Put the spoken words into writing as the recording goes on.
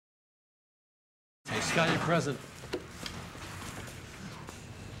Just got your present.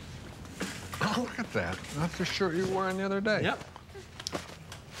 Oh, look at that. That's the shirt you were wearing the other day. Yep.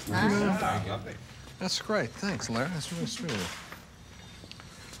 That's great. Thanks, Larry. That's really sweet of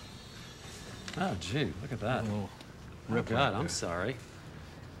you. Oh, gee, look at that. Oh, God, I'm sorry.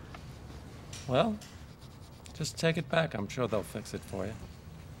 Well, just take it back. I'm sure they'll fix it for you.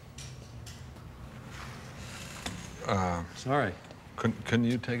 Sorry. Couldn't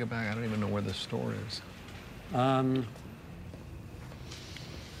you take it back? I don't even know where the store is. Well,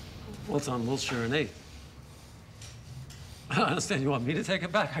 it's on Wilshire and 8th. I don't understand. You want me to take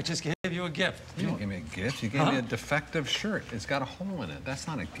it back? I just gave you a gift. You didn't give me a gift. You gave me a defective shirt. It's got a hole in it. That's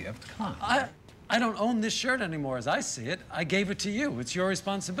not a gift. Come on. I don't own this shirt anymore, as I see it. I gave it to you. It's your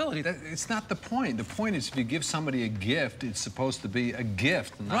responsibility. It's not the point. The point is, if you give somebody a gift, it's supposed to be a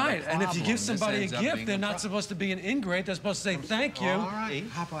gift, not right, a problem. And if you give somebody a gift, they're not supposed to be an ingrate. They're supposed to say thank you. All right.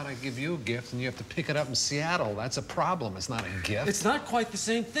 How about I give you a gift and you have to pick it up in Seattle? That's a problem. It's not a gift. It's not quite the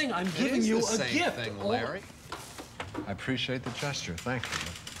same thing. I'm giving you a gift. It is the same thing, Larry. I appreciate the gesture. Thank you.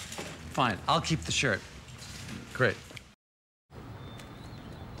 Fine. I'll keep the shirt. Great.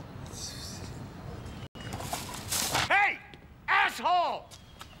 Hey, asshole!